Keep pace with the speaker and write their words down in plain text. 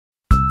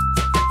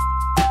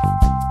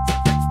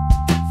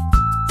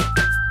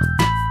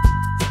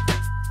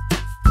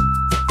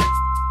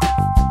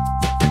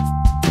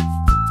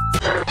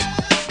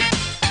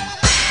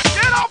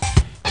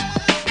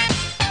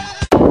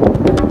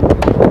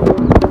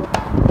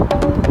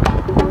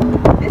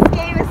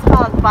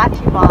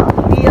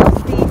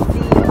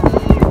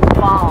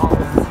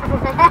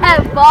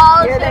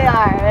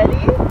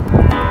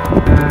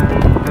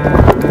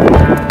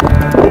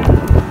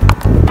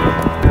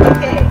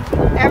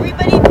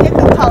pick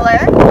a color.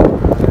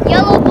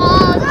 Yellow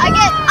balls. I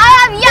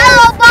have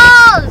yellow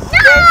balls. No!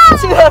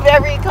 There's 2 of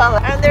every color.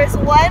 And there's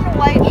one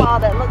white ball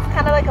that looks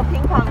kind of like a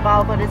ping pong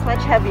ball, but it's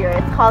much heavier.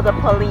 It's called a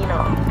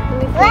Palino.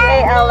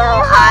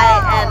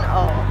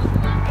 P-A-L-L-I-N-O.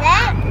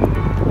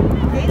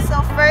 Okay,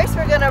 so first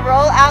we're going to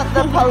roll out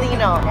the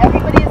Palino.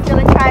 Everybody is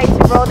going to try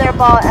to roll their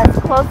ball as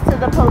close to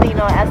the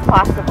Palino as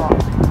possible.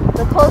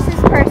 The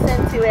closest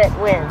person to it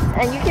wins.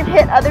 And you can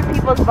hit other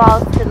people's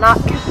balls to knock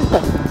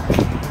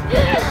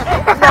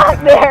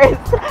theirs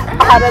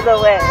out of the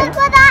way. That's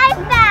what I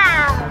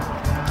found.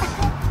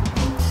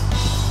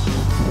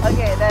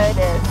 Okay, there it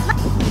is.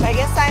 I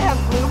guess I have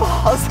blue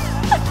balls.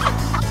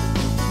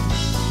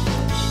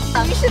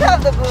 You should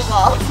have the blue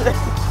balls.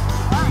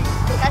 Why?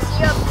 Because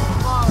you have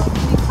blue balls.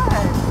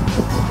 Because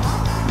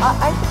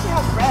I think you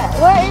have red.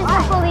 Where is the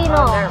Palino?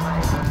 Oh, never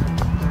mind.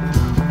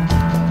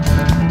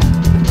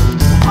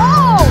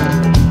 Oh!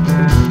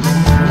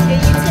 Okay,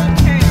 you take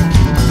turns.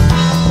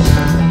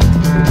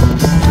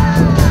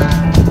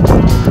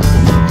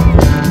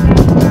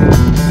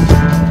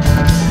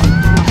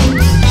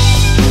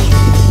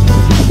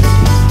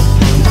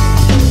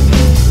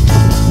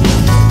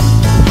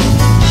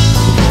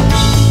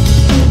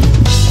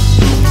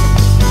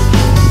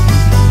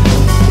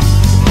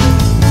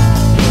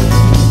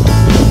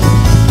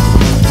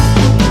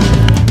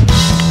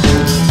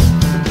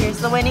 Here's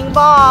the winning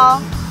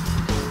ball.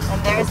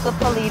 And there's the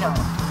Palino.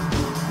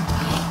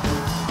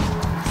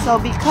 So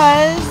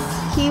because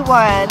he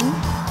won,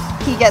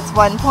 he gets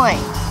 1 point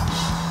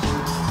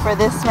for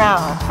this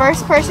round.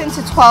 First person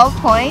to 12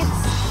 points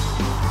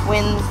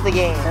wins the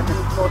game.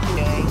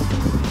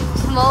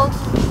 Smoke.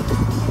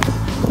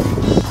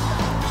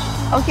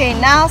 Okay,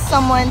 now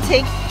someone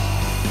takes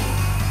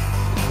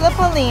the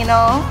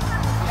Palino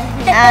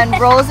and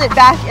rolls it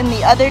back in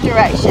the other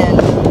direction,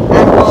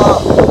 and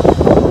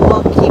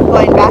we'll keep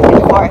going back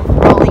and forth,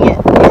 rolling it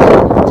to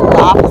the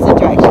opposite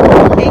direction.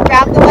 Okay,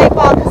 grab the white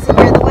ball because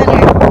you're the winner.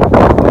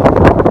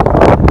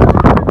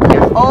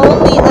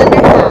 Only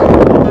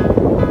underhand.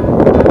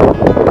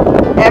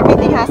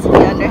 Everything has to be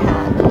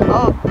underhand.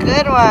 Oh,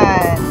 good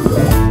one.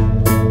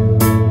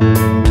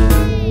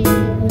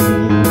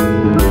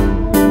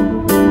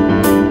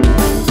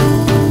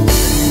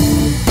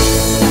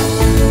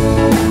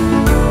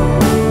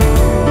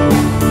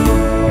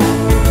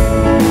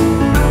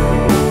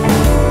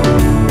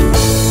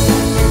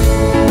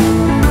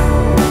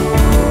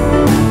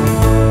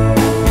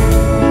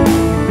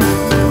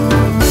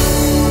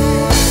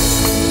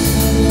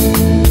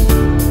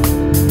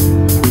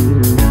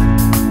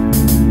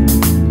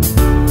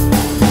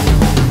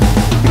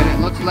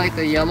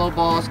 The yellow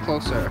ball is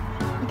closer.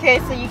 Okay,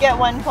 so you get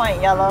 1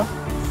 point, yellow.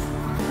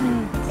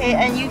 Okay,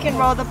 and you can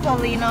roll the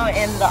Palino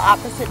in the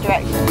opposite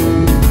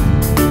direction.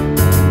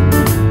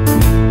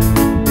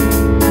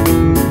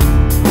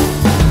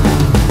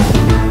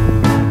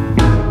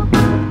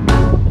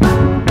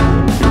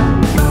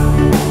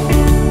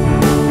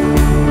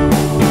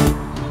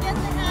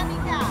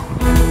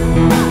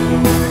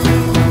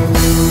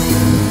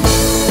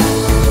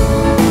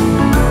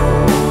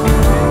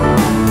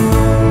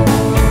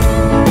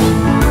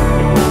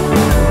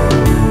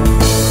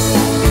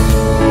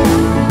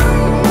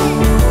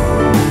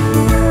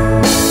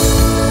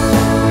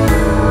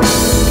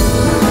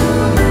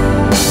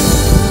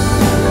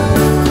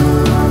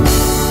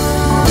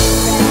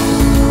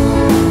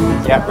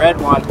 Yeah, red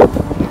one.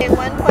 Okay,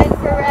 1 point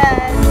for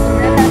red.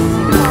 Red has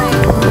 2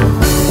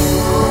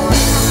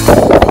 points. I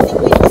think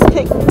we just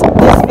picked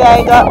this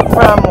bag up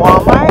from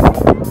Walmart.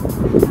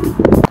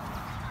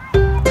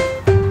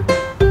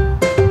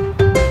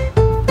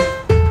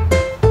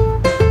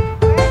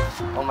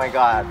 Oh my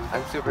god,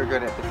 I'm super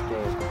good at this game.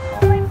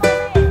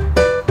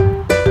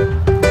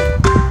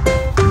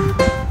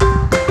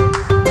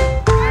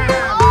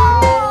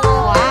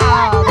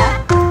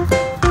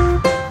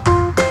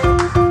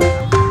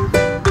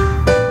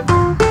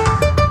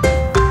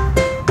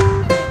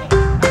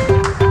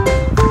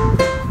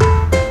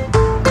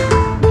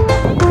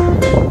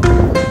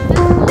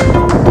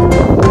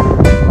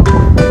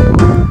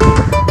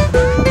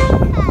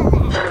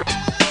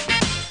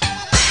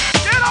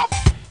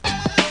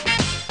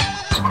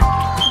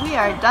 We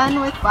are done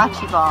with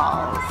bocce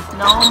balls.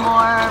 No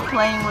more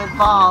playing with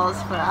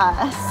balls for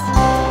us.